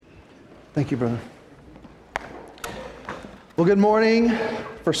Thank you, brother. Well, good morning.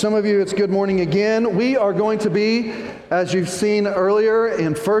 For some of you, it's good morning again. We are going to be, as you've seen earlier,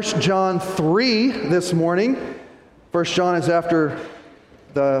 in 1 John 3 this morning. 1 John is after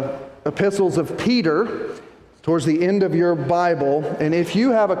the epistles of Peter, towards the end of your Bible. And if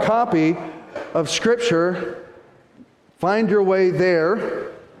you have a copy of Scripture, find your way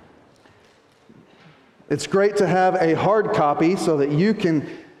there. It's great to have a hard copy so that you can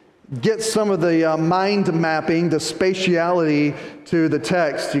get some of the mind mapping, the spatiality to the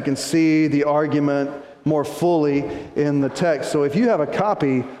text. You can see the argument more fully in the text. So if you have a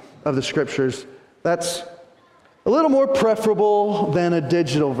copy of the Scriptures, that's a little more preferable than a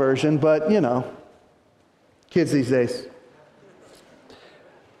digital version, but you know, kids these days.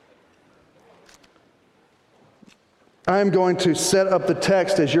 I'm going to set up the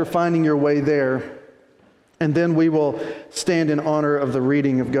text as you're finding your way there, and then we will stand in honor of the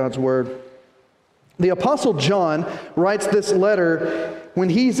reading of God's Word. The Apostle John writes this letter when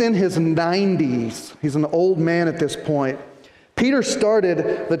he's in his 90s. He's an old man at this point. Peter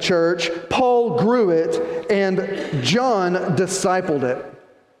started the church, Paul grew it, and John discipled it.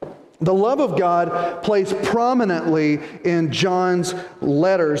 The love of God plays prominently in John's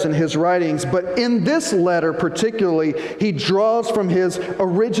letters and his writings, but in this letter particularly, he draws from his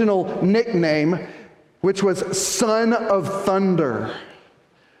original nickname, which was Son of Thunder.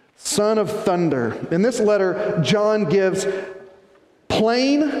 Son of Thunder. In this letter, John gives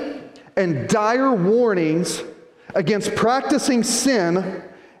plain and dire warnings against practicing sin,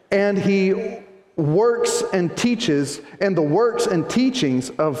 and he works and teaches, and the works and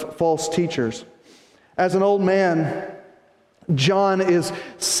teachings of false teachers. As an old man, John is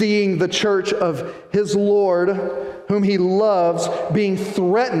seeing the church of his Lord, whom he loves, being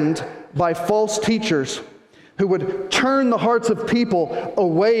threatened by false teachers who would turn the hearts of people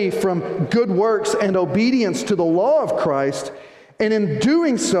away from good works and obedience to the law of Christ. And in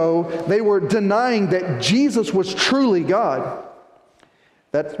doing so, they were denying that Jesus was truly God.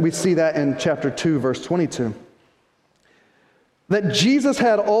 We see that in chapter 2, verse 22. That Jesus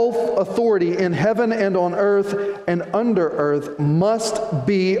had all authority in heaven and on earth and under earth must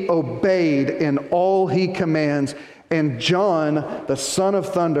be obeyed in all he commands. And John, the son of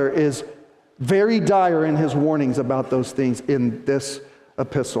thunder, is very dire in his warnings about those things in this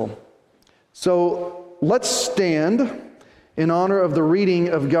epistle. So let's stand in honor of the reading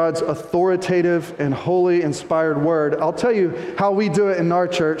of God's authoritative and holy inspired word. I'll tell you how we do it in our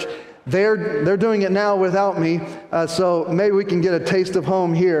church. They're doing it now without me, so maybe we can get a taste of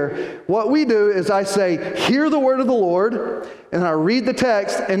home here. What we do is I say, hear the word of the Lord, and I read the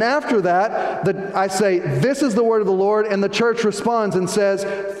text, and after that, I say, this is the word of the Lord, and the church responds and says,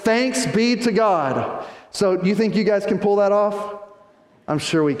 thanks be to God. So do you think you guys can pull that off? I'm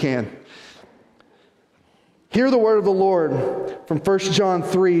sure we can. Hear the word of the Lord from 1 John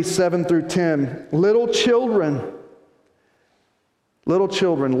 3, 7 through 10. Little children,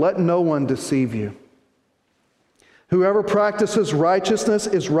 let no one deceive you. Whoever practices righteousness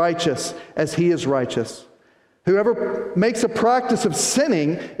is righteous as he is righteous. Whoever makes a practice of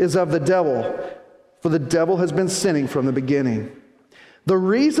sinning is of the devil, for the devil has been sinning from the beginning. The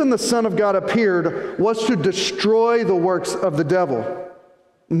reason the Son of God appeared was to destroy the works of the devil.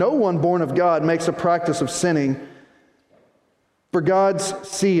 No one born of God makes a practice of sinning, for God's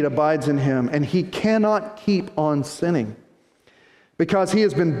seed abides in him, and he cannot keep on sinning, because he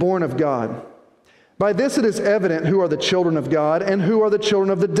has been born of God. By this it is evident who are the children of God and who are the children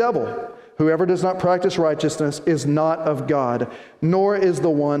of the devil. Whoever does not practice righteousness is not of God, nor is the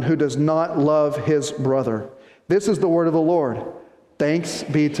one who does not love his brother. This is the word of the Lord. Thanks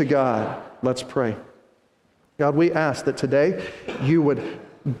be to God. Let's pray. God, we ask that today you would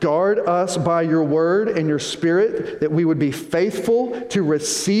guard us by your word and your spirit, that we would be faithful to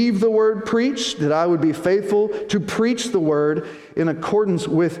receive the word preached, that I would be faithful to preach the word in accordance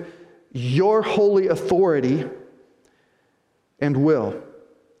with your holy authority and will.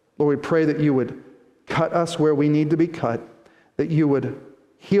 Lord, we pray that you would cut us where we need to be cut, that you would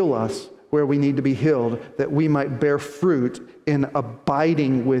heal us where we need to be healed, that we might bear fruit in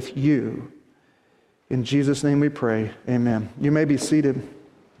abiding with you. In Jesus' name we pray, amen. You may be seated.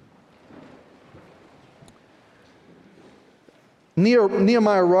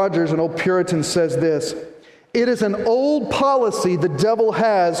 Nehemiah Rogers, an old Puritan, says this: it is an old policy the devil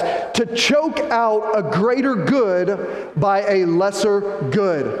has to choke out a greater good by a lesser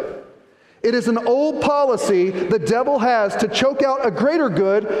good. It is an old policy the devil has to choke out a greater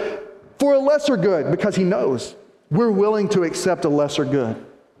good for a lesser good, because he knows we're willing to accept a lesser good.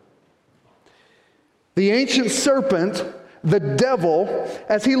 The ancient serpent the devil,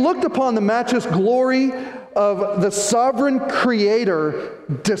 as he looked upon the matchless glory of the sovereign Creator,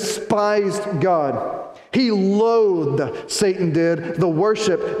 despised God. He loathed, Satan did, the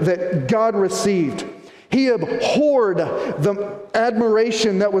worship that God received. He abhorred the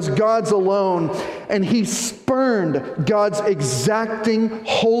admiration that was God's alone, and he spurned God's exacting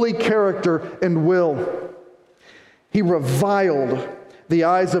holy character and will. He reviled the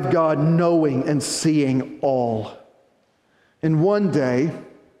eyes of God, knowing and seeing all. And one day,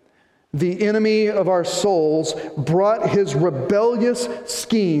 the enemy of our souls brought his rebellious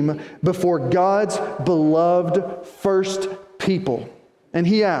scheme before God's beloved first people. And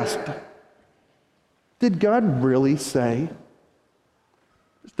he asked, did God really say?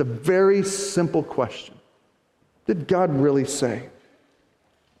 Just a very simple question. Did God really say?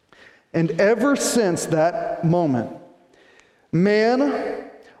 And ever since that moment, man,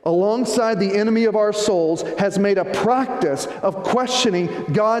 alongside the enemy of our souls, has made a practice of questioning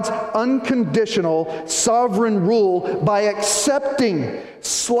God's unconditional sovereign rule by accepting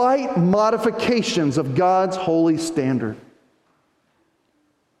slight modifications of God's holy standard.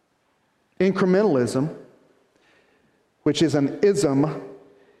 Incrementalism, which is an ism,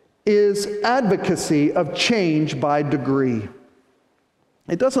 is advocacy of change by degree.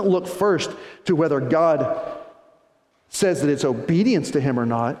 It doesn't look first to whether God says that it's obedience to Him or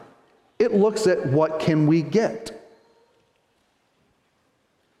not. It looks at what can we get.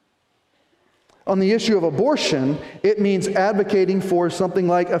 On the issue of abortion, it means advocating for something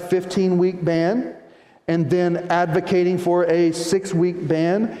like a 15-week ban, and then advocating for a 6-week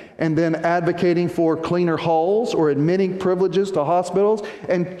ban, and then advocating for cleaner halls or admitting privileges to hospitals,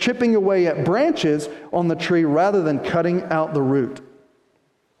 and chipping away at branches on the tree rather than cutting out the root.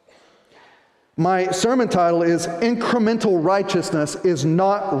 My sermon title is Incremental Righteousness is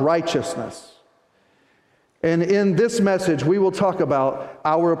Not Righteousness. And in this message, we will talk about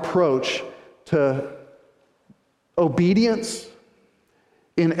our approach to obedience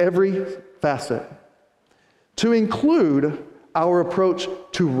in every facet, to include our approach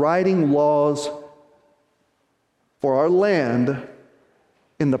to writing laws for our land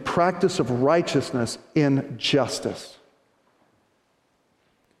in the practice of righteousness in justice.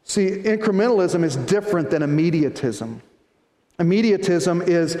 See, incrementalism is different than immediatism. Immediatism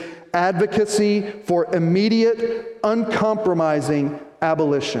is advocacy for immediate, uncompromising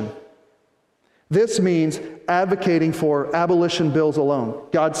abolition. This means advocating for abolition bills alone.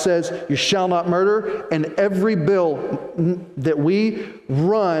 God says, you shall not murder, and every bill that we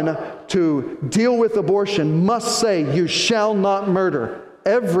run to deal with abortion must say, you shall not murder.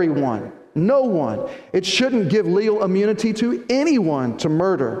 Everyone. No one. It shouldn't give legal immunity to anyone to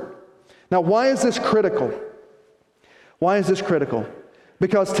murder. Now, why is this critical? Why is this critical?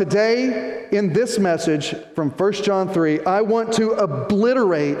 Because today, in this message from 1 John 3, I want to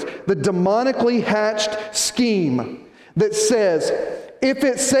obliterate the demonically hatched scheme that says, if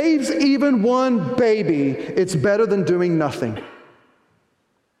it saves even one baby, it's better than doing nothing.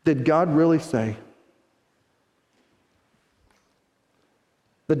 Did God really say?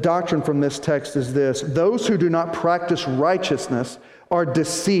 The doctrine from this text is this: those who do not practice righteousness are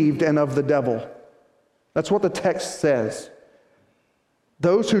deceived and of the devil. That's what the text says.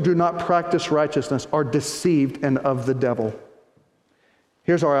 Those who do not practice righteousness are deceived and of the devil.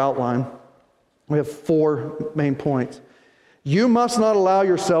 Here's our outline. We have 4 main points. You must not allow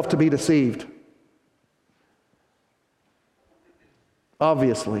yourself to be deceived.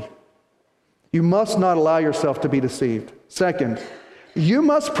 Obviously. You must not allow yourself to be deceived. Second, you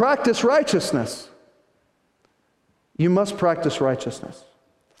must practice righteousness. You must practice righteousness.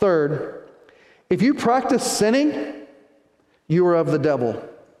 Third, if you practice sinning, you are of the devil.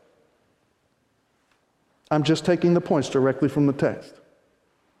 I'm just taking the points directly from the text.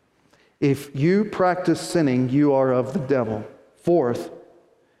 If you practice sinning, you are of the devil. Fourth,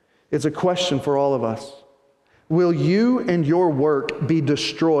 it's a question for all of us. Will you and your work be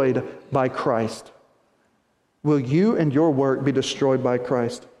destroyed by Christ? Will you and your work be destroyed by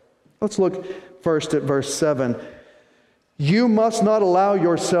Christ? Let's look first at verse 7. You must not allow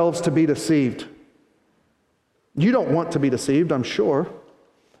yourselves to be deceived. You don't want to be deceived, I'm sure.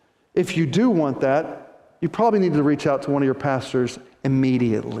 If you do want that, you probably need to reach out to one of your pastors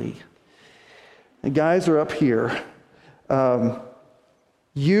immediately. The guys are up here.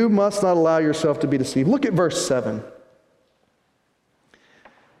 You must not allow yourself to be deceived. Look at verse 7.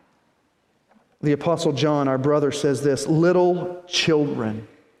 The Apostle John, our brother, says this: little children.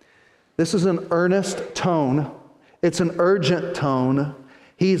 This is an earnest tone. It's an urgent tone.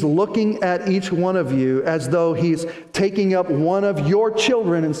 He's looking at each one of you as though he's taking up one of your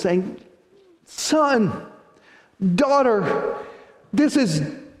children and saying, son, Daughter, this is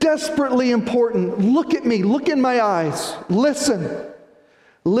desperately important. Look at me. Look in my eyes. Listen.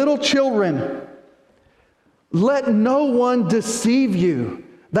 Little children, let no one deceive you.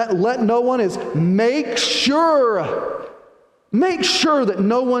 That let no one is make sure. Make sure that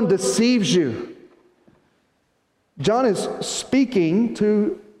no one deceives you. John is speaking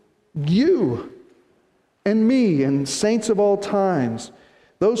to you and me and saints of all times,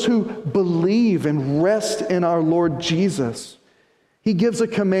 those who believe and rest in our Lord Jesus. He gives a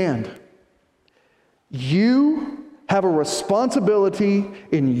command. You have a responsibility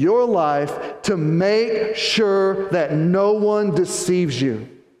in your life to make sure that no one deceives you.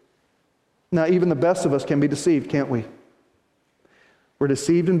 Now, even the best of us can be deceived, can't we? We're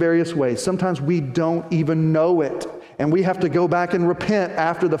deceived in various ways. Sometimes we don't even know it, and we have to go back and repent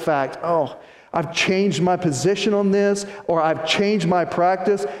after the fact. Oh, I've changed my position on this, or I've changed my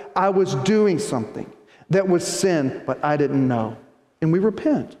practice. I was doing something that was sin, but I didn't know. And we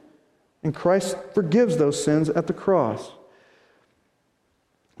repent. And Christ forgives those sins at the cross.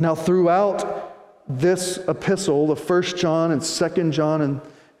 Now, throughout this epistle, the 1 John and 2 John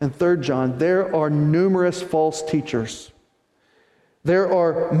and 3 John, there are numerous false teachers. There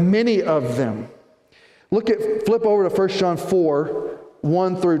are many of them. Flip over to 1 John 4,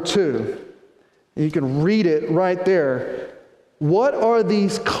 1 through 2. And you can read it right there. What are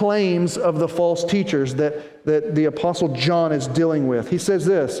these claims of the false teachers that the Apostle John is dealing with? He says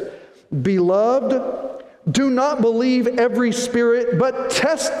this, Beloved, do not believe every spirit, but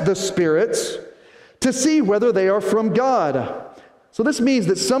test the spirits to see whether they are from God. So this means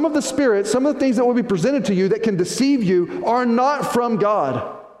that some of the spirits, some of the things that will be presented to you that can deceive you are not from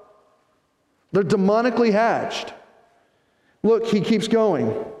God. They're demonically hatched. Look, he keeps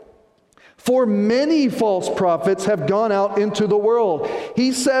going. For many false prophets have gone out into the world.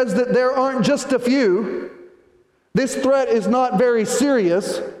 He says that there aren't just a few. This threat is not very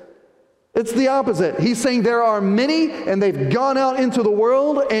serious. It's the opposite. He's saying there are many and they've gone out into the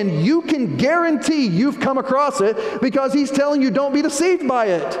world, and you can guarantee you've come across it because he's telling you don't be deceived by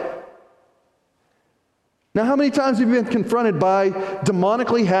it. Now, how many times have you been confronted by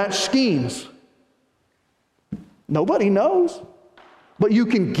demonically hatched schemes? Nobody knows. But you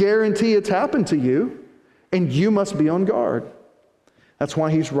can guarantee it's happened to you, and you must be on guard. That's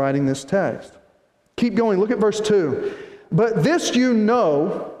why he's writing this text. Keep going. Look at verse 2. But this you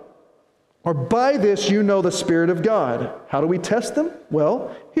know, or by this you know the Spirit of God. How do we test them?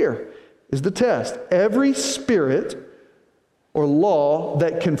 Well, here is the test. Every spirit or law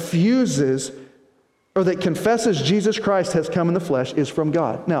that confuses or that confesses Jesus Christ has come in the flesh is from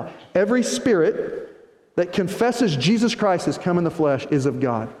God. Now, every spirit that confesses Jesus Christ has come in the flesh is of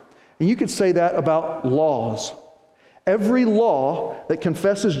God. And you could say that about laws. Every law that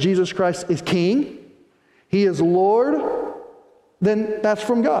confesses Jesus Christ is King, He is Lord, then that's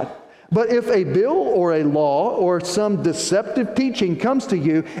from God. But if a bill or a law or some deceptive teaching comes to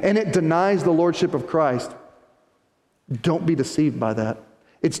you and it denies the lordship of Christ, don't be deceived by that.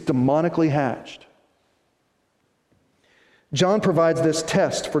 It's demonically hatched. John provides this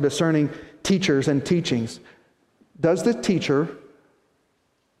test for discerning teachers and teachings. Does the teacher,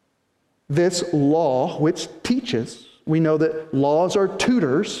 this law which teaches, we know that laws are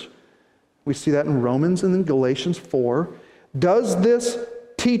tutors. We see that in Romans and in Galatians 4. Does this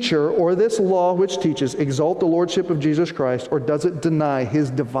teacher or this law which teaches exalt the lordship of Jesus Christ, or does it deny His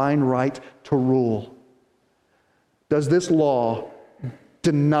divine right to rule? Does this law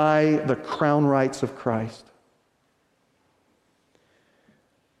deny the crown rights of Christ?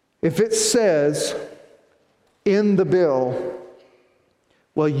 If it says in the bill,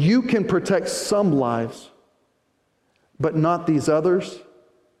 well, you can protect some lives, but not these others,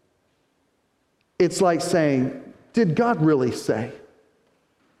 it's like saying, did God really say?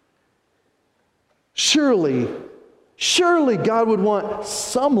 Surely God would want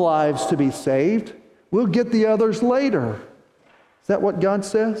some lives to be saved. We'll get the others later. Is that what God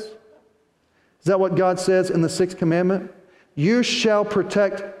says? Is that what God says in the sixth commandment? You shall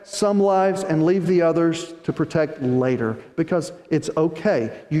protect some lives and leave the others to protect later, because it's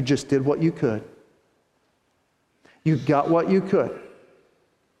okay. You just did what you could. You got what you could.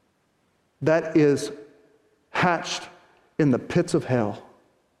 That is hatched in the pits of hell.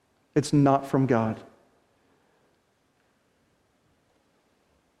 It's not from God.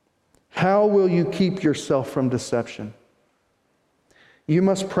 How will you keep yourself from deception? You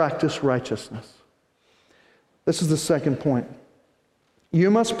must practice righteousness. This is the second point.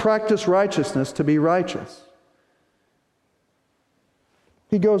 You must practice righteousness to be righteous.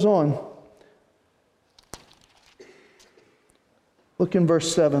 He goes on. Look in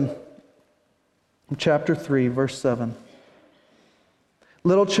verse 7. chapter 3, verse 7.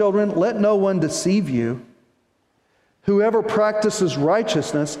 Little children, let no one deceive you. Whoever practices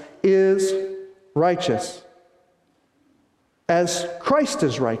righteousness is righteous, as Christ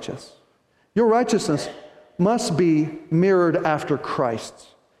is righteous. Your righteousness must be mirrored after Christ's.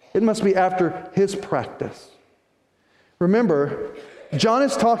 It must be after His practice. Remember, John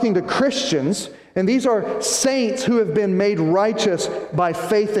is talking to Christians, and these are saints who have been made righteous by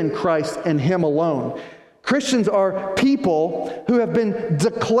faith in Christ and Him alone. Christians are people who have been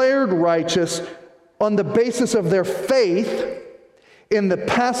declared righteous on the basis of their faith in the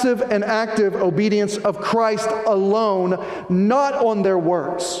passive and active obedience of Christ alone, not on their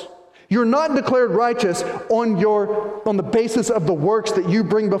works. You're not declared righteous on the basis of the works that you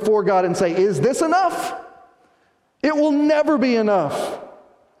bring before God and say, is this enough? It will never be enough.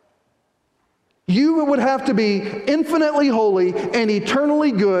 You would have to be infinitely holy and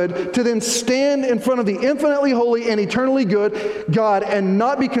eternally good to then stand in front of the infinitely holy and eternally good God and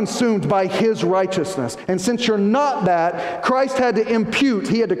not be consumed by His righteousness. And since you're not that, Christ had to impute,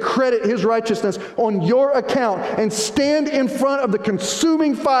 He had to credit His righteousness on your account and stand in front of the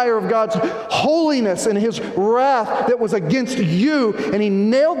consuming fire of God's holiness and His wrath that was against you. And He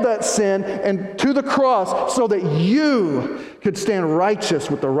nailed that sin and to the cross so that you could stand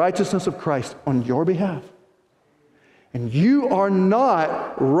righteous with the righteousness of Christ on your behalf. And you are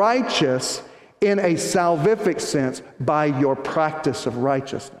not righteous in a salvific sense by your practice of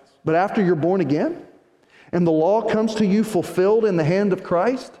righteousness. But after you're born again and the law comes to you fulfilled in the hand of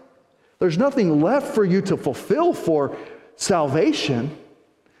Christ, there's nothing left for you to fulfill for salvation.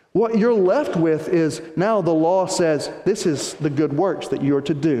 What you're left with is now the law says this is the good works that you are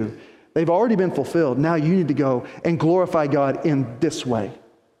to do. They've already been fulfilled. Now you need to go and glorify God in this way.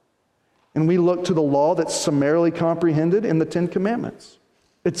 And we look to the law that's summarily comprehended in the Ten Commandments.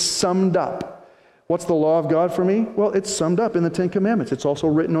 It's summed up. What's the law of God for me? Well, it's summed up in the Ten Commandments. It's also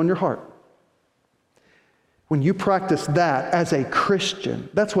written on your heart. When you practice that as a Christian,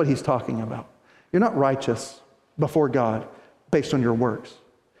 that's what he's talking about. You're not righteous before God based on your works.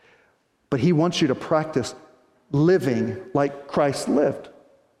 But he wants you to practice living like Christ lived.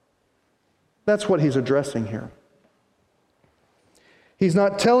 That's what he's addressing here. He's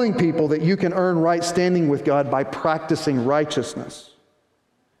not telling people that you can earn right standing with God by practicing righteousness.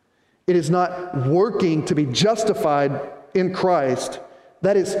 It is not working to be justified in Christ.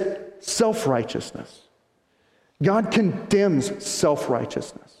 That is self-righteousness. God condemns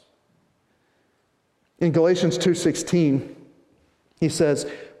self-righteousness. In Galatians 2:16, he says,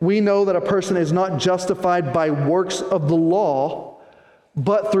 "We know that a person is not justified by works of the law,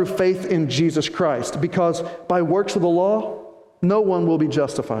 but through faith in Jesus Christ, because by works of the law, no one will be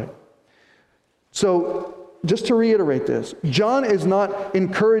justified." So, just to reiterate this, John is not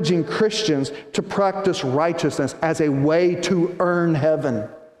encouraging Christians to practice righteousness as a way to earn heaven.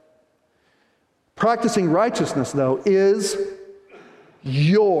 Practicing righteousness, though, is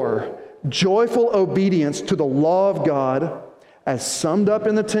your joyful obedience to the law of God as summed up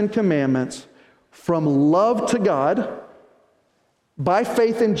in the Ten Commandments from love to God, by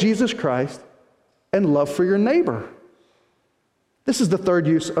faith in Jesus Christ, and love for your neighbor. This is the third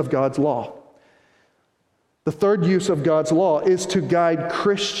use of God's law. The third use of God's law is to guide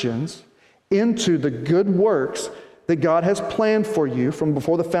Christians into the good works that God has planned for you from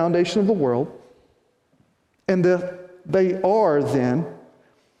before the foundation of the world. And they are then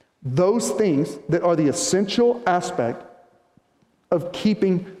those things that are the essential aspect of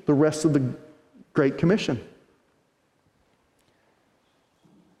keeping the rest of the Great Commission.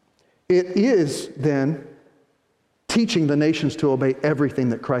 It is then teaching the nations to obey everything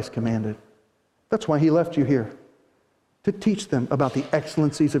that Christ commanded. That's why he left you here, to teach them about the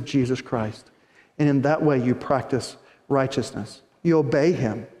excellencies of Jesus Christ. And in that way you practice righteousness. You obey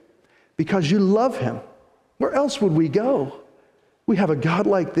him because you love him. Where else would we go? We have a God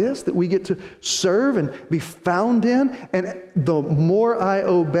like this that we get to serve and be found in. And the more I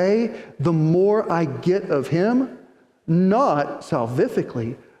obey, the more I get of him, not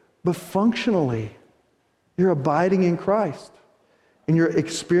salvifically, but functionally. You're abiding in Christ. And you're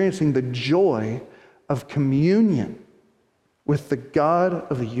experiencing the joy of communion with the God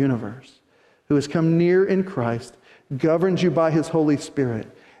of the universe, who has come near in Christ, governs you by his Holy Spirit,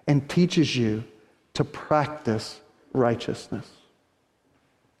 and teaches you to practice righteousness.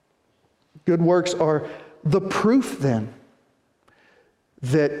 Good works are the proof then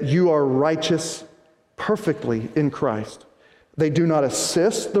that you are righteous perfectly in Christ. They do not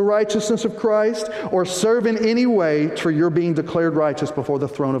assist the righteousness of Christ or serve in any way for your being declared righteous before the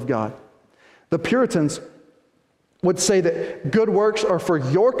throne of God. The Puritans would say that good works are for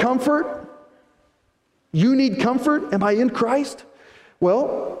your comfort You need comfort? Am I in Christ?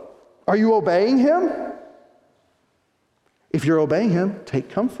 Well, are you obeying Him? If you're obeying Him, take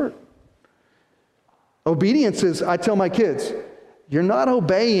comfort. Obedience is, I tell my kids, you're not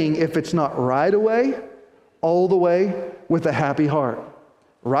obeying if it's not right away, all the way, with a happy heart.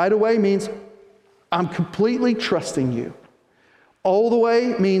 Right away means I'm completely trusting you. All the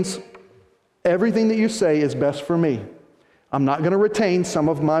way means everything that you say is best for me. I'm not going to retain some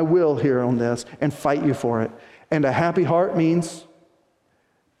of my will here on this and fight you for it. And a happy heart means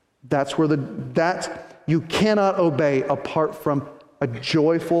you cannot obey apart from a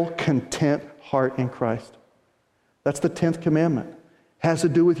joyful, content heart in Christ. That's the 10th commandment. Has to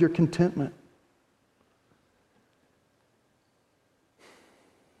do with your contentment.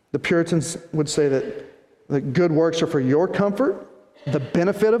 The Puritans would say that good works are for your comfort, the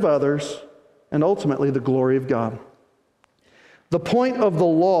benefit of others, and ultimately the glory of God. The point of the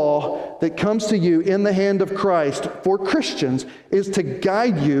law that comes to you in the hand of Christ for Christians is to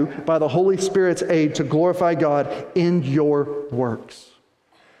guide you by the Holy Spirit's aid to glorify God in your works.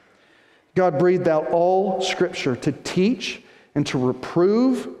 God breathed out all Scripture to teach and to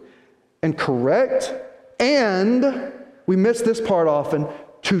reprove and correct, and we miss this part often,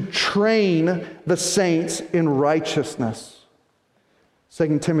 to train the saints in righteousness.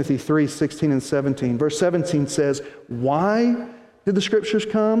 2 Timothy 3, 16 and 17. Verse 17 says, why did the Scriptures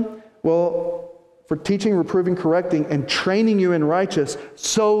come? Well, for teaching, reproving, correcting, and training you in righteousness,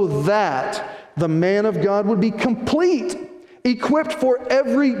 so that the man of God would be complete, equipped for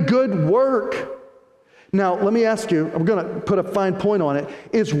every good work. Now, let me ask you, I'm going to put a fine point on it.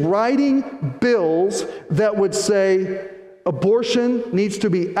 Is writing bills that would say abortion needs to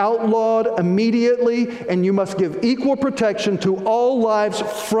be outlawed immediately and you must give equal protection to all lives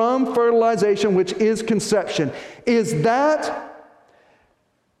from fertilization, which is conception, is that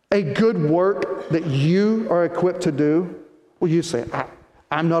a good work that you are equipped to do? Well, you say,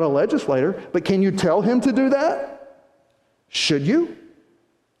 I'm not a legislator, but can you tell him to do that? Should you?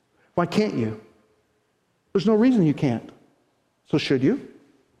 Why can't you? There's no reason you can't. So should you?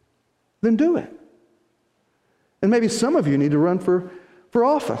 Then do it. And maybe some of you need to run for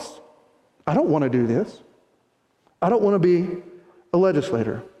office. I don't want to do this. I don't want to be a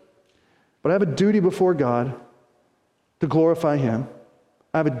legislator. But I have a duty before God to glorify Him.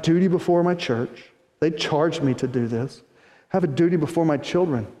 I have a duty before my church. They charged me to do this. I have a duty before my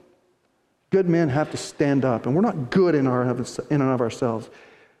children. Good men have to stand up. And we're not good in and of ourselves.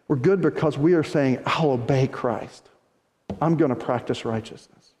 We're good because we are saying, I'll obey Christ. I'm going to practice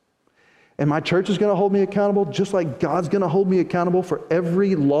righteousness. And my church is going to hold me accountable, just like God's going to hold me accountable for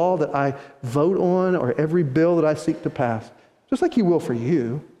every law that I vote on or every bill that I seek to pass, just like He will for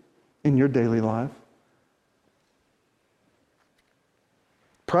you in your daily life.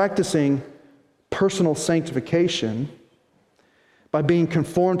 Practicing personal sanctification by being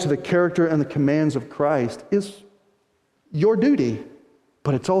conformed to the character and the commands of Christ is your duty,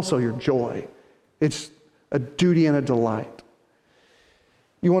 but it's also your joy. It's a duty and a delight.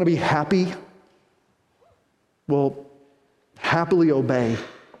 You want to be happy? Well, happily obey.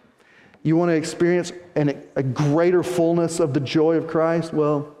 You want to experience a greater fullness of the joy of Christ?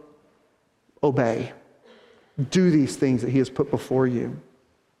 Well, obey. Do these things that He has put before you.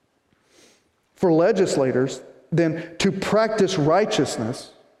 For legislators, then, to practice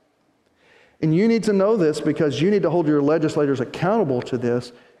righteousness, and you need to know this because you need to hold your legislators accountable to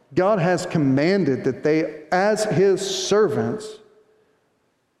this, God has commanded that they, as His servants,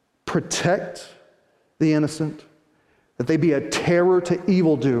 protect the innocent, that they be a terror to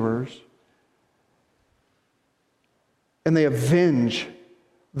evildoers, and they avenge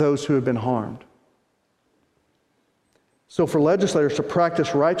those who have been harmed. So for legislators to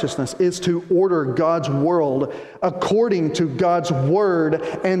practice righteousness is to order God's world according to God's word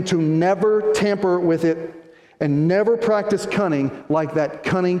and to never tamper with it and never practice cunning like that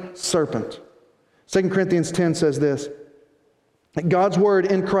cunning serpent. 2 Corinthians 10 says this, that God's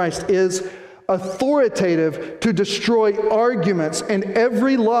word in Christ is authoritative to destroy arguments and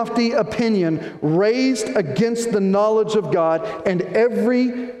every lofty opinion raised against the knowledge of God and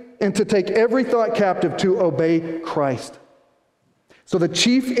to take every thought captive to obey Christ. So the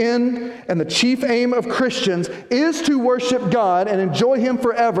chief end and the chief aim of Christians is to worship God and enjoy Him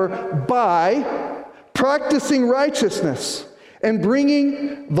forever by practicing righteousness and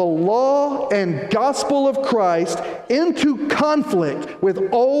bringing the law and gospel of Christ into conflict with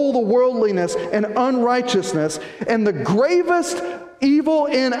all the worldliness and unrighteousness. And the gravest evil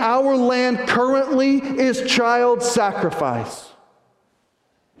in our land currently is child sacrifice.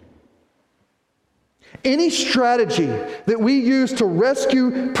 Any strategy that we use to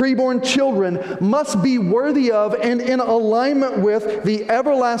rescue preborn children must be worthy of and in alignment with the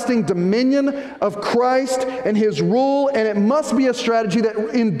everlasting dominion of Christ and His rule, and it must be a strategy that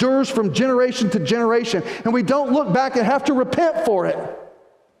endures from generation to generation, and we don't look back and have to repent for it.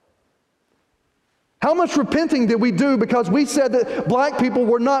 How much repenting did we do because we said that black people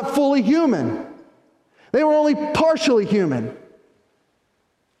were not fully human? They were only partially human.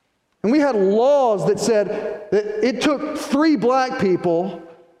 And we had laws that said that it took 3 black people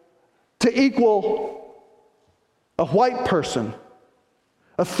to equal a white person,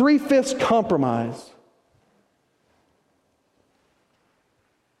 a 3/5 compromise.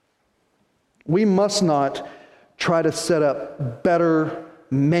 We must not try to set up better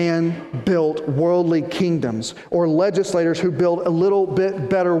man-built worldly kingdoms or legislators who build a little bit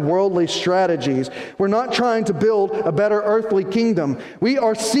better worldly strategies. We're not trying to build a better earthly kingdom. We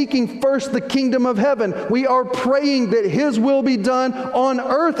are seeking first the kingdom of heaven. We are praying that His will be done on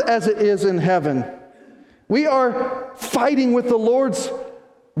earth as it is in heaven. We are fighting with the Lord's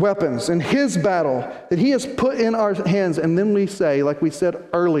weapons and His battle that He has put in our hands. And then we say, like we said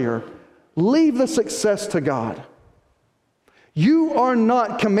earlier, leave the success to God. You are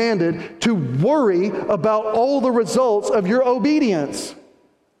not commanded to worry about all the results of your obedience.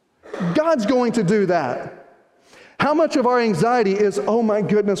 God's going to do that. How much of our anxiety is, oh my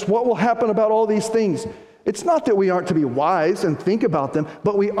goodness, what will happen about all these things? It's not that we aren't to be wise and think about them,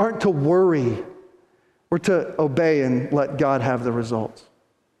 but we aren't to worry. We're to obey and let God have the results.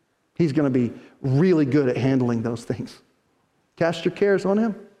 He's going to be really good at handling those things. Cast your cares on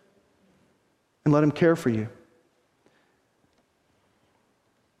Him and let Him care for you.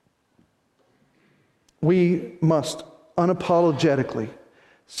 We must unapologetically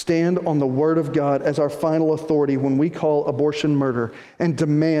stand on the Word of God as our final authority when we call abortion murder and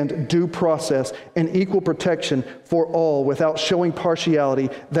demand due process and equal protection for all without showing partiality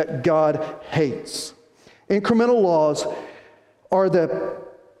that God hates. Incremental laws are the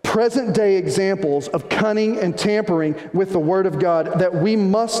present-day examples of cunning and tampering with the Word of God that we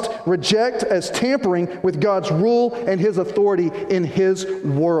must reject as tampering with God's rule and His authority in His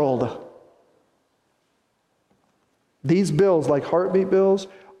world. These bills, like heartbeat bills,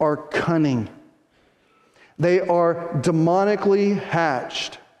 are cunning. They are demonically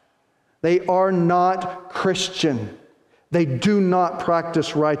hatched. They are not Christian. They do not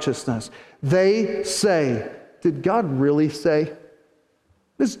practice righteousness. They say, did God really say?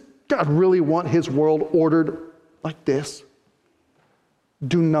 Does God really want His world ordered like this?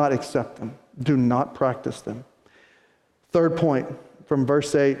 Do not accept them. Do not practice them. Third point from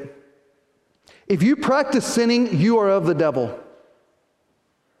verse 8. If you practice sinning, you are of the devil.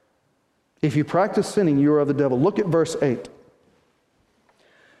 If you practice sinning, you are of the devil. Look at verse 8.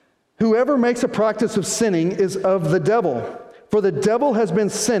 Whoever makes a practice of sinning is of the devil, for the devil has been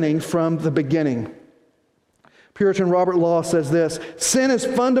sinning from the beginning. Puritan Robert Law says this: sin is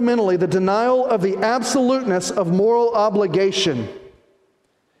fundamentally the denial of the absoluteness of moral obligation.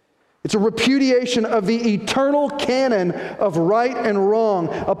 It's a repudiation of the eternal canon of right and wrong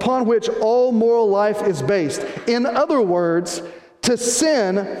upon which all moral life is based. In other words, to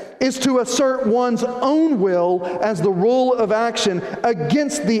sin is to assert one's own will as the rule of action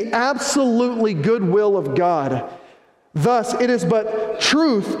against the absolutely good will of God. Thus, it is but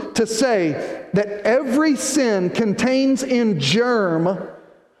truth to say that every sin contains in germ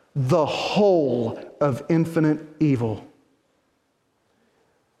the whole of infinite evil.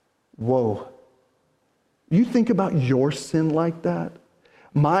 Whoa. You think about your sin like that?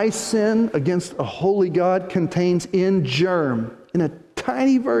 My sin against a holy God contains in germ, in a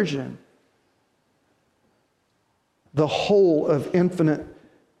tiny version, the whole of infinite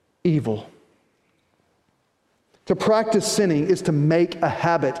evil. To practice sinning is to make a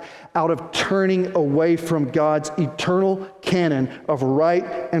habit out of turning away from God's eternal canon of right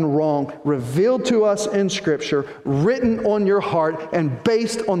and wrong, revealed to us in Scripture, written on your heart, and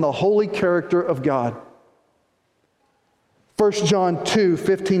based on the holy character of God. 1 John 2,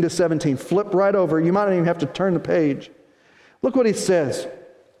 15 to 17. Flip right over. You might not even have to turn the page. Look what he says.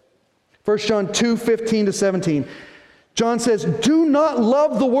 1 John 2, 15 to 17. John says, do not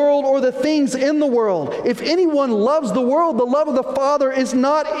love the world or the things in the world. If anyone loves the world, the love of the Father is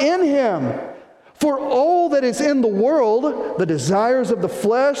not in him. For all that is in the world, the desires of the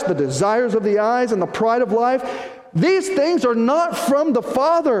flesh, the desires of the eyes, and the pride of life, these things are not from the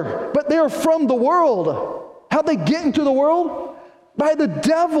Father, but they are from the world. How'd they get into the world? By the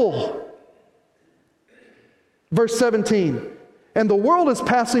devil. Verse 17. And the world is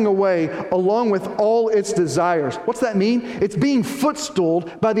passing away along with all its desires. What's that mean? It's being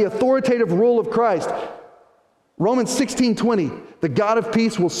footstooled by the authoritative rule of Christ. Romans 16:20, the God of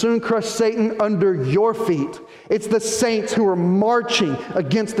peace will soon crush Satan under your feet. It's the saints who are marching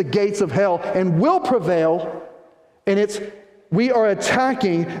against the gates of hell and will prevail. And we are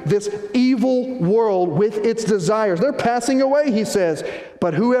attacking this evil world with its desires. They're passing away, he says.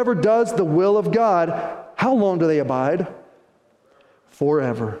 But whoever does the will of God, how long do they abide?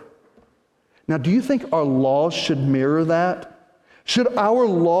 Forever. Now, do you think our laws should mirror that? Should our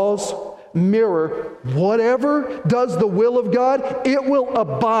laws mirror whatever does the will of God? It will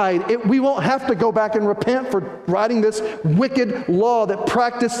abide. We won't have to go back and repent for writing this wicked law that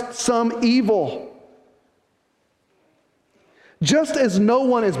practiced some evil. Just as no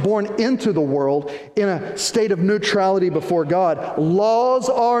one is born into the world in a state of neutrality before God, laws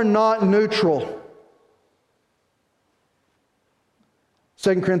are not neutral.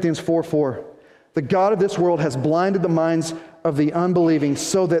 2 Corinthians 4:4, the God of this world has blinded the minds of the unbelieving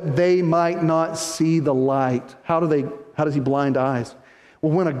so that they might not see the light. How does he blind eyes?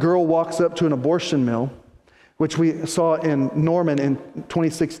 Well, when a girl walks up to an abortion mill, which we saw in Norman in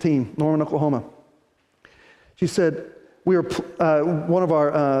 2016, Norman, Oklahoma, she said, one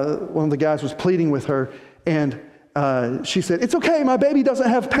of the guys was pleading with her, and she said, "It's okay, my baby doesn't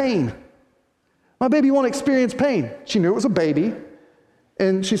have pain. My baby won't experience pain." She knew it was a baby,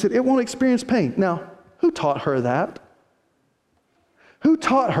 and she said, "It won't experience pain." Now, who taught her that? Who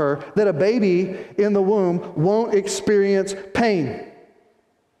taught her that a baby in the womb won't experience pain?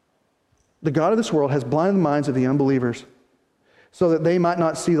 The God of this world has blinded the minds of the unbelievers so that they might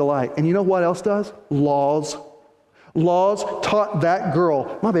not see the light. And you know what else does? Laws. Laws taught that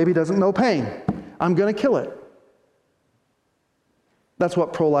girl, my baby doesn't know pain. I'm going to kill it. That's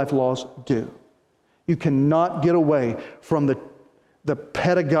what pro-life laws do. You cannot get away from the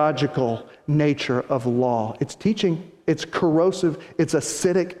pedagogical nature of law. It's teaching. It's corrosive. It's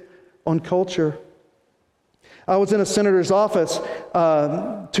acidic on culture. I was in a senator's office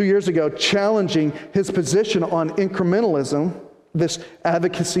 2 years ago challenging his position on incrementalism, this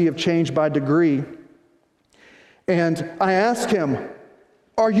advocacy of change by degree. And I asked him,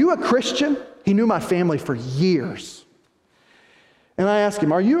 "Are you a Christian?" He knew my family for years. And I asked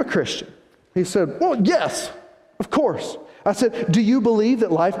him, "Are you a Christian?" He said, "Well, yes, of course." I said, "Do you believe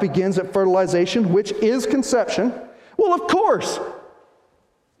that life begins at fertilization, which is conception?" "Well, of course."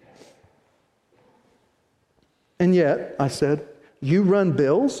 "And yet," I said, "you run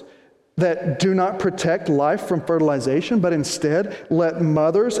bills that do not protect life from fertilization, but instead let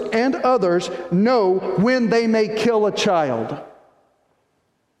mothers and others know when they may kill a child.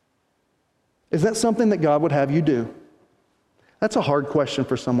 Is that something that God would have you do?" That's a hard question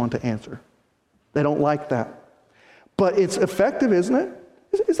for someone to answer. They don't like that. But it's effective, isn't it?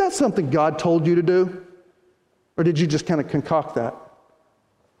 Is that something God told you to do? Or did you just kind of concoct that?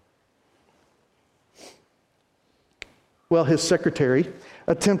 Well, his secretary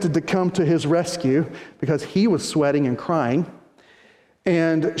attempted to come to his rescue because he was sweating and crying.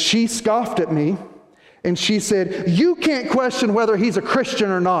 And she scoffed at me and she said, "You can't question whether he's a Christian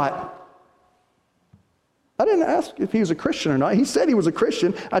or not." I didn't ask if he was a Christian or not. He said he was a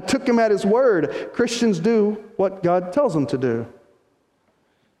Christian. I took him at his word. Christians do what God tells them to do.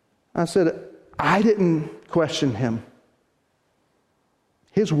 I said, I didn't question him.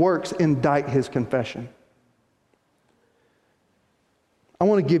 His works indict his confession. I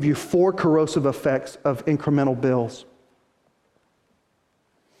want to give you 4 corrosive effects of incremental bills.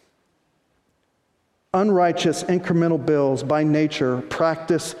 Unrighteous incremental bills by nature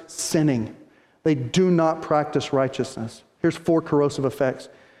practice sinning. They do not practice righteousness. Here's 4 corrosive effects.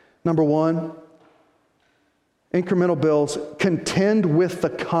 Number 1, incremental bills contend with the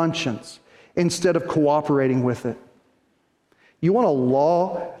conscience instead of cooperating with it. You want a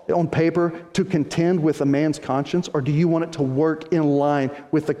law on paper to contend with a man's conscience, or do you want it to work in line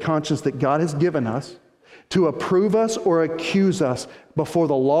with the conscience that God has given us to approve us or accuse us before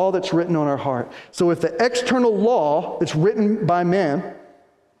the law that's written on our heart? So if the external law that's written by man,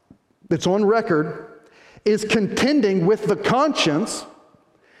 that's on record, is contending with the conscience,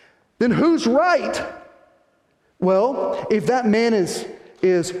 then who's right? Well, if that man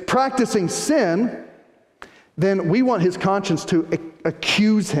is practicing sin, then we want his conscience to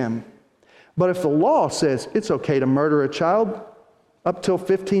accuse him. But if the law says it's okay to murder a child up till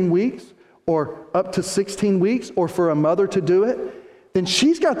 15 weeks or up to 16 weeks or for a mother to do it, then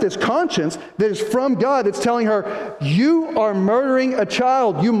she's got this conscience that is from God that's telling her, you are murdering a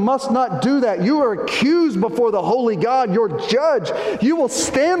child. You must not do that. You are accused before the holy God, your judge. You will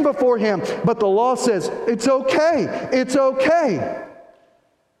stand before him. But the law says, it's okay. It's okay.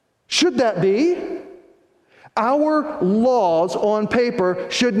 Should that be? Our laws on paper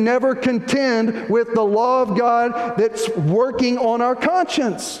should never contend with the law of God that's working on our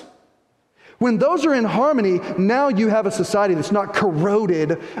conscience. When those are in harmony, now you have a society that's not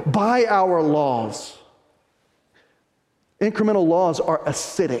corroded by our laws. Incremental laws are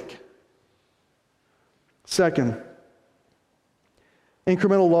acidic. Second,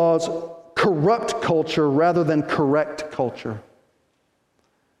 incremental laws corrupt culture rather than correct culture.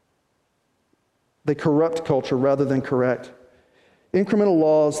 They corrupt culture rather than correct. Incremental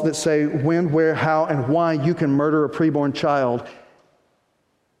laws that say when, where, how, and why you can murder a preborn child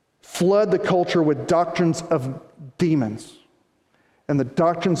flood the culture with doctrines of demons and the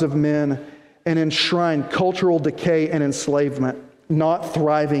doctrines of men and enshrine cultural decay and enslavement, not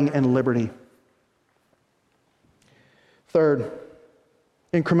thriving in liberty. Third,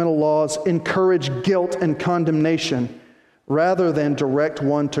 incremental laws encourage guilt and condemnation rather than direct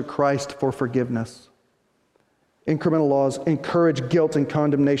one to Christ for forgiveness. Incremental laws encourage guilt and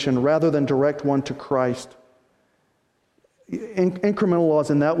condemnation rather than direct one to Christ. Incremental laws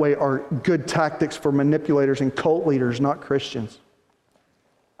in that way are good tactics for manipulators and cult leaders, not Christians.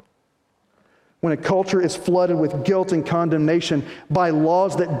 When a culture is flooded with guilt and condemnation by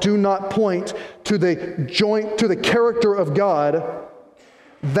laws that do not point to the character of God,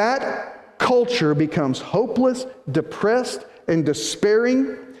 that culture becomes hopeless, depressed, and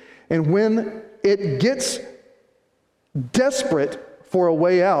despairing. And when it gets desperate for a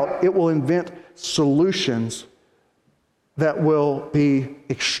way out, it will invent solutions that will be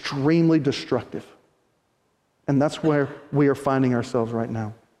extremely destructive. And that's where we are finding ourselves right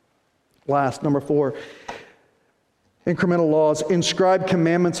now. Last, number 4, incremental laws inscribe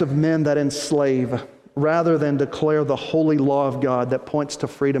commandments of men that enslave rather than declare the holy law of God that points to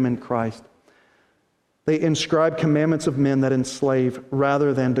freedom in Christ. They inscribe commandments of men that enslave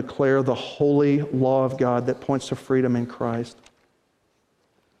rather than declare the holy law of God that points to freedom in Christ.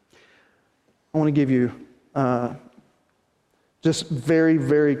 I want to give you just very,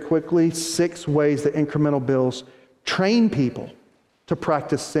 very quickly 6 ways that incremental bills train people to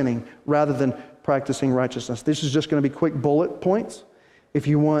practice sinning rather than practicing righteousness. This is just going to be quick bullet points. If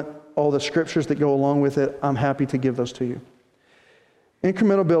you want all the scriptures that go along with it, I'm happy to give those to you.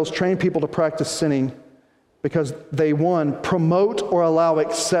 Incremental bills train people to practice sinning because they, 1, promote or allow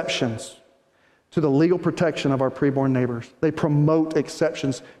exceptions to the legal protection of our preborn neighbors. They promote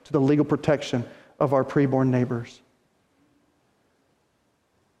exceptions to the legal protection of our preborn neighbors.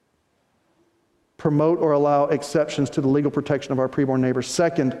 Promote or allow exceptions to the legal protection of our preborn neighbors.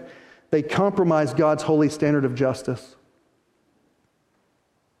 Second, they compromise God's holy standard of justice.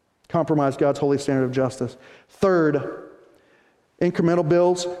 Compromise God's holy standard of justice. Third, incremental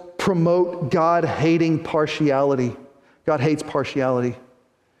bills promote God-hating partiality. God hates partiality,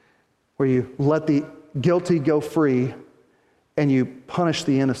 where you let the guilty go free and you punish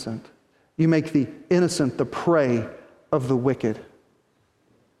the innocent. You make the innocent the prey of the wicked.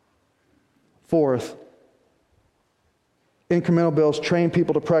 Fourth, incremental bills train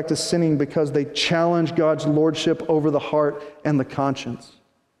people to practice sinning because they challenge God's lordship over the heart and the conscience.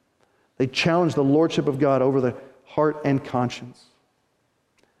 They challenge the lordship of God over the heart and conscience.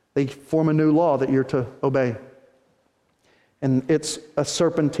 They form a new law that you're to obey. And it's a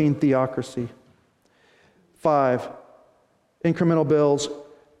serpentine theocracy. 5, incremental bills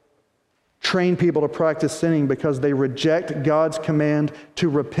train people to practice sinning because they reject God's command to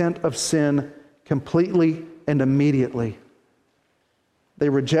repent of sin completely and immediately. They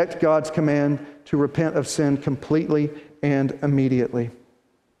reject God's command to repent of sin completely and immediately.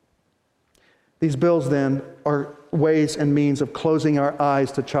 These bills then are ways and means of closing our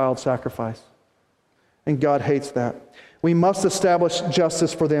eyes to child sacrifice. And God hates that. We must establish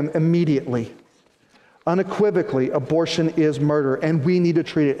justice for them immediately. Unequivocally, abortion is murder, and we need to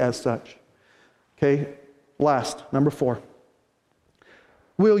treat it as such. Okay, last, number 4.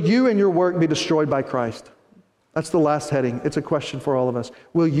 Will you and your work be destroyed by Christ? That's the last heading. It's a question for all of us.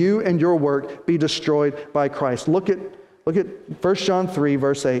 Will you and your work be destroyed by Christ? Look at 1 John 3,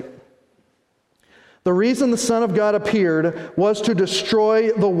 verse 8. The reason the Son of God appeared was to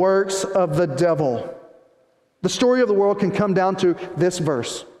destroy the works of the devil. The story of the world can come down to this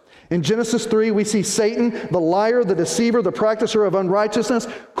verse. In Genesis 3, we see Satan, the liar, the deceiver, the practicer of unrighteousness,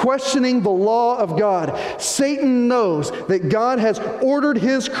 questioning the law of God. Satan knows that God has ordered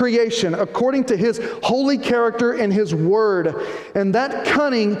his creation according to his holy character and his word. And that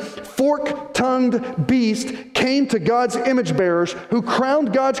cunning, fork-tongued beast came to God's image bearers who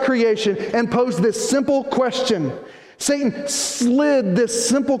crowned God's creation and posed this simple question. Satan slid this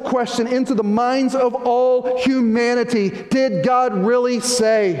simple question into the minds of all humanity. Did God really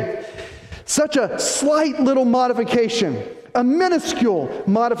say? Such a slight little modification, a minuscule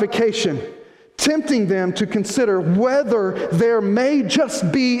modification, tempting them to consider whether there may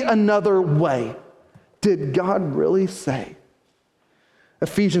just be another way. Did God really say?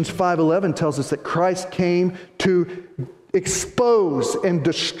 Ephesians 5:11 tells us that Christ came to expose and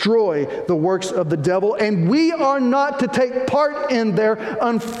destroy the works of the devil, and we are not to take part in their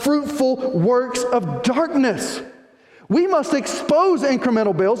unfruitful works of darkness. We must expose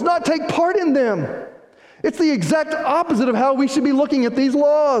incremental bills, not take part in them. It's the exact opposite of how we should be looking at these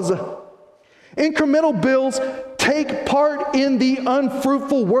laws. Incremental bills take part in the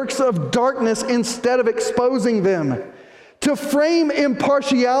unfruitful works of darkness instead of exposing them. To frame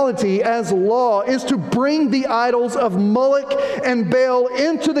impartiality as law is to bring the idols of Moloch and Baal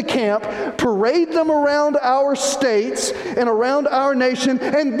into the camp, parade them around our states and around our nation,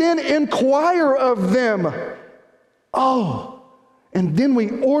 and then inquire of them. Oh, and then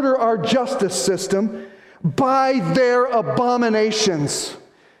we order our justice system by their abominations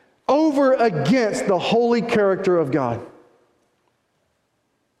over against the holy character of God.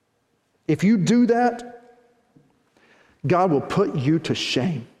 If you do that, God will put you to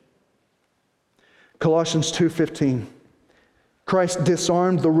shame. Colossians 2:15. Christ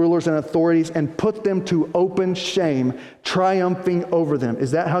disarmed the rulers and authorities and put them to open shame, triumphing over them.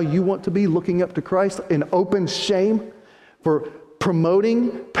 Is that how you want to be, looking up to Christ in open shame for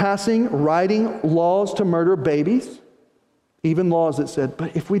promoting, passing, writing laws to murder babies? Even laws that said,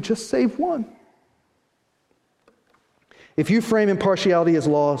 but if we just save one. If you frame impartiality as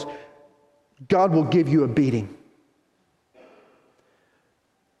laws, God will give you a beating.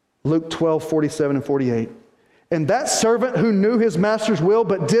 Luke 12:47 and 48. And that servant who knew his master's will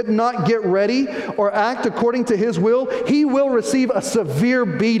but did not get ready or act according to his will, he will receive a severe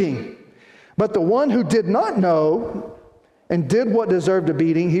beating. But the one who did not know and did what deserved a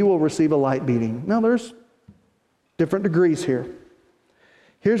beating, he will receive a light beating. Now there's different degrees here.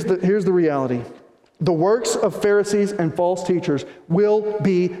 Here's the reality. The works of Pharisees and false teachers will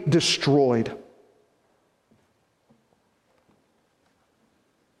be destroyed.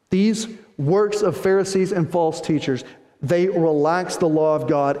 These works of Pharisees and false teachers, they relax the law of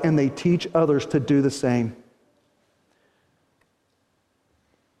God and they teach others to do the same.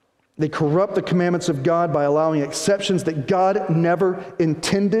 They corrupt the commandments of God by allowing exceptions that God never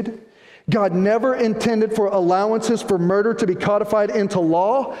intended. God never intended for allowances for murder to be codified into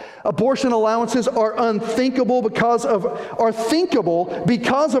law. Abortion allowances are thinkable because of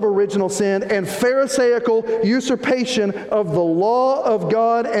original sin and Pharisaical usurpation of the law of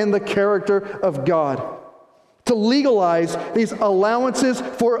God and the character of God. To legalize these allowances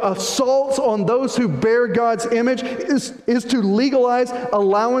for assaults on those who bear God's image is to legalize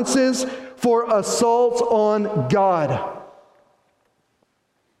allowances for assaults on God.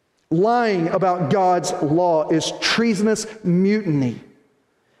 Lying about God's law is treasonous mutiny.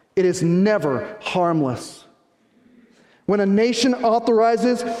 It is never harmless. When a nation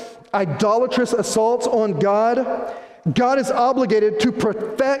authorizes idolatrous assaults on God, God is obligated to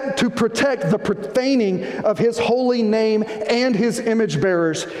protect the profaning of His holy name and His image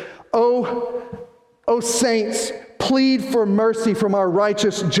bearers. Oh saints, plead for mercy from our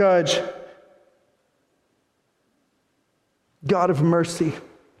righteous judge. God of mercy,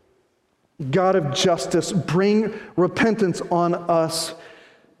 God of justice, bring repentance on us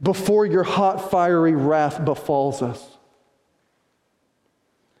before your hot, fiery wrath befalls us.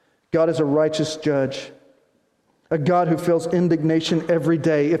 God is a righteous judge, a God who feels indignation every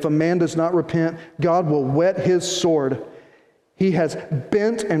day. If a man does not repent, God will whet his sword. He has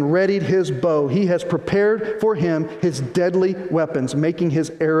bent and readied his bow. He has prepared for him his deadly weapons, making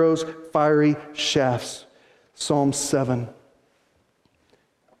his arrows fiery shafts. Psalm 7.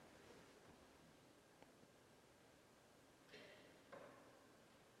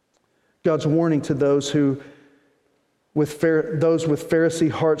 God's warning to those with Pharisee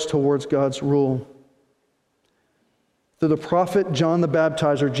hearts towards God's rule. Through the prophet John the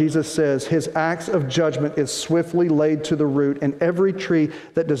Baptizer, Jesus says, His axe of judgment is swiftly laid to the root, and every tree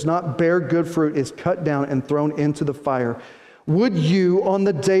that does not bear good fruit is cut down and thrown into the fire. Would you, on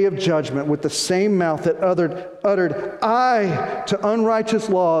the day of judgment, with the same mouth that uttered aye to unrighteous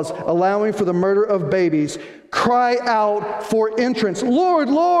laws, allowing for the murder of babies, cry out for entrance, Lord,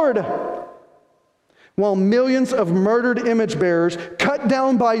 Lord, while millions of murdered image bearers, cut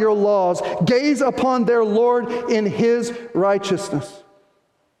down by your laws, gaze upon their Lord in his righteousness?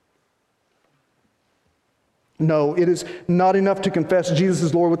 No, it is not enough to confess Jesus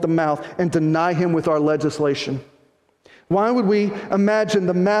is Lord with the mouth and deny him with our legislation. Why would we imagine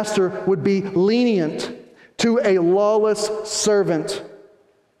the master would be lenient to a lawless servant?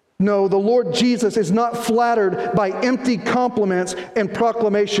 No, the Lord Jesus is not flattered by empty compliments and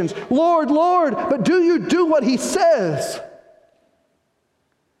proclamations. Lord, Lord, but do you do what he says?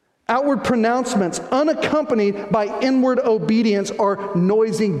 Outward pronouncements unaccompanied by inward obedience are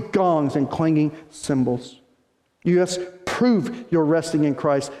noisy gongs and clanging cymbals. You must prove your resting in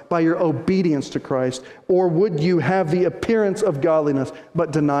Christ by your obedience to Christ, or would you have the appearance of godliness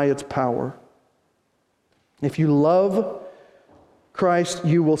but deny its power? If you love Christ,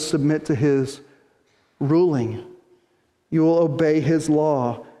 you will submit to his ruling. You will obey his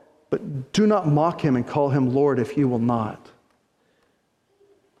law, but do not mock him and call him Lord if you will not.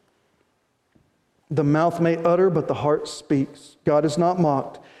 The mouth may utter, but the heart speaks. God is not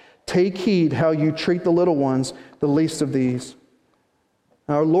mocked. Take heed how you treat the little ones, the least of these.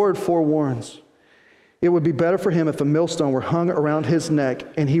 Our Lord forewarns, it would be better for him if a millstone were hung around his neck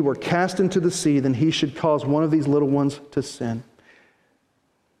and he were cast into the sea than he should cause one of these little ones to sin.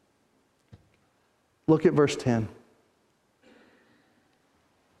 Look at verse 10.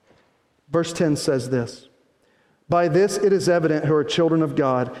 Verse 10 says this, by this it is evident who are children of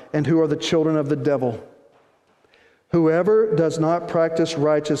God and who are the children of the devil. Whoever does not practice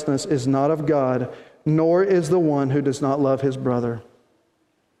righteousness is not of God, nor is the one who does not love his brother.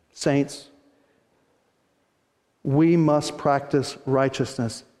 Saints, we must practice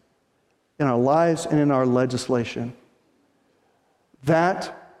righteousness in our lives and in our legislation.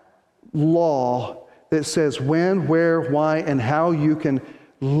 That law that says when, where, why, and how you can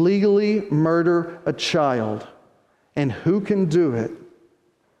legally murder a child and who can do it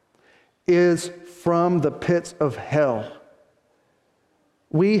is from the pits of hell.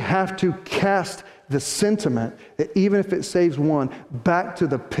 We have to cast the sentiment that even if it saves one, back to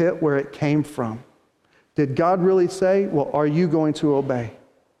the pit where it came from. Did God really say? Well, are you going to obey?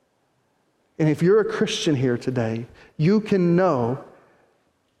 And if you're a Christian here today, you can know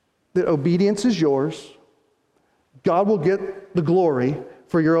that obedience is yours. God will get the glory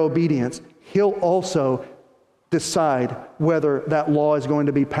for your obedience. He'll also decide whether that law is going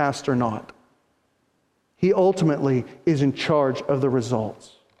to be passed or not. He ultimately is in charge of the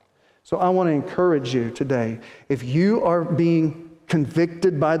results. So I want to encourage you today, if you are being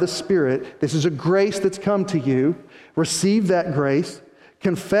convicted by the Spirit, this is a grace that's come to you. Receive that grace.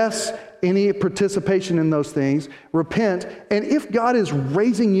 Confess any participation in those things. Repent. And if God is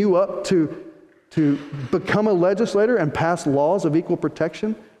raising you up to become a legislator and pass laws of equal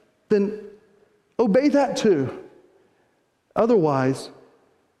protection, then obey that too. Otherwise,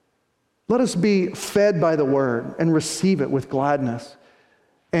 let us be fed by the word and receive it with gladness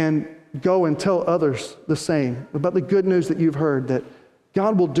and go and tell others the same about the good news that you've heard, that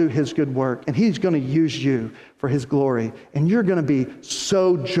God will do his good work and he's going to use you for his glory. And you're going to be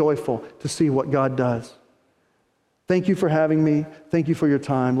so joyful to see what God does. Thank you for having me. Thank you for your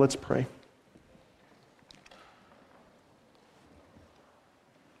time. Let's pray.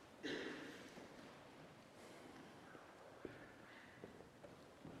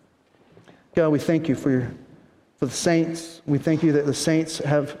 God, we thank you for the saints. We thank you that the saints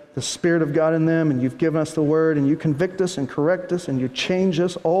have the Spirit of God in them, and you've given us the word, and you convict us and correct us, and you change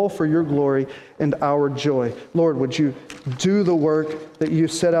us all for your glory and our joy. Lord, would you do the work that you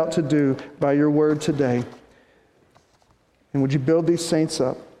set out to do by your word today? And would you build these saints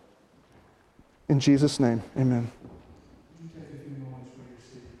up? In Jesus' name, amen.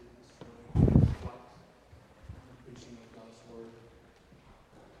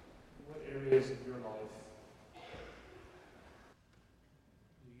 Areas of your life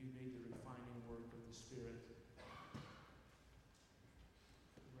do you need the refining work of the Spirit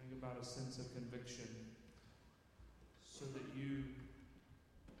to bring about a sense of conviction so that you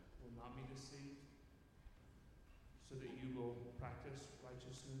will not be deceived, so that you will practice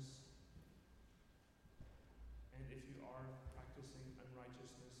righteousness, and if you are practicing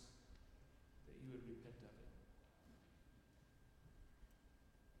unrighteousness, that you would repent of it.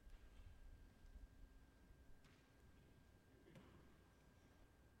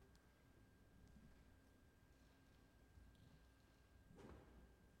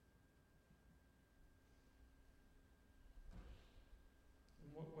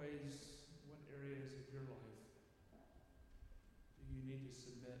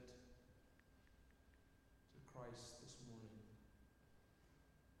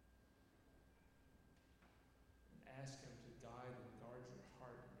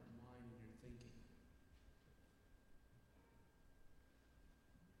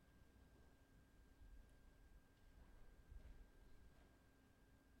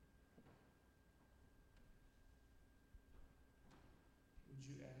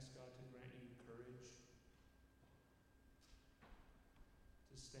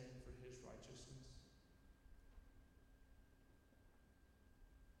 stand for his righteousness?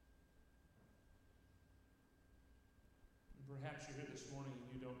 And perhaps you're here this morning and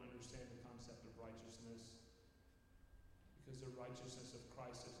you don't understand the concept of righteousness because the righteousness of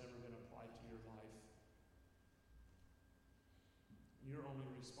Christ has never been applied to your life. Your only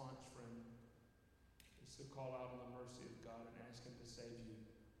response, friend, is to call out on the mercy of God and ask him to save you,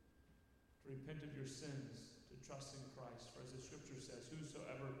 to repent of your sins, to trust in Christ. For as the scripture says,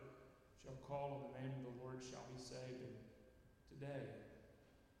 whosoever shall call on the name of the Lord shall be saved. And today,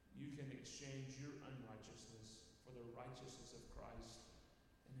 you can exchange your unrighteousness for the righteousness of Christ.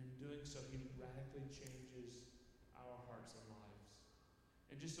 And in doing so, he radically changes our hearts and lives.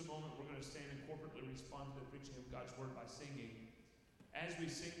 In just a moment, we're going to stand and corporately respond to the preaching of God's word by singing. As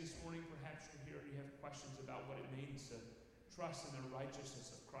we sing this morning, perhaps you're here and you have questions about what it means to trust in the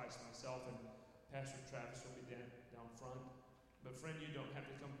righteousness of Christ. Myself and Pastor Travis will be down front. But friend, you don't have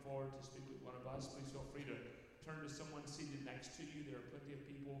to come forward to speak with one of us. Please feel free to turn to someone seated next to you. There are plenty of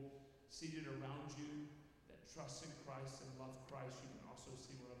people seated around you that trust in Christ and love Christ. You can also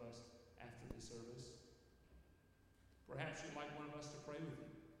see one of us after the service. Perhaps you'd like one of us to pray with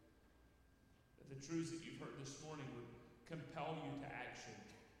you. That the truths that you've heard this morning would compel you to action,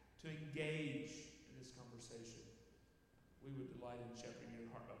 to engage in this conversation. We would delight in shepherding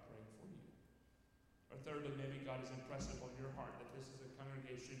your heart by praying for you. Or thirdly, maybe God has impressed upon your heart that this is a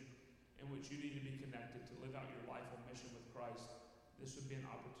congregation in which you need to be connected to live out your life on mission with Christ. This would be an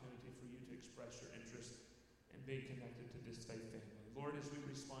opportunity for you to express your interest in being connected to this faith family. Lord, as we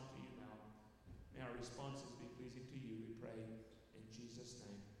respond to you now, may our responses be pleasing to you, we pray in Jesus'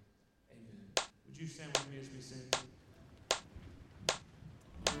 name. Amen. Would you stand with me as we sing?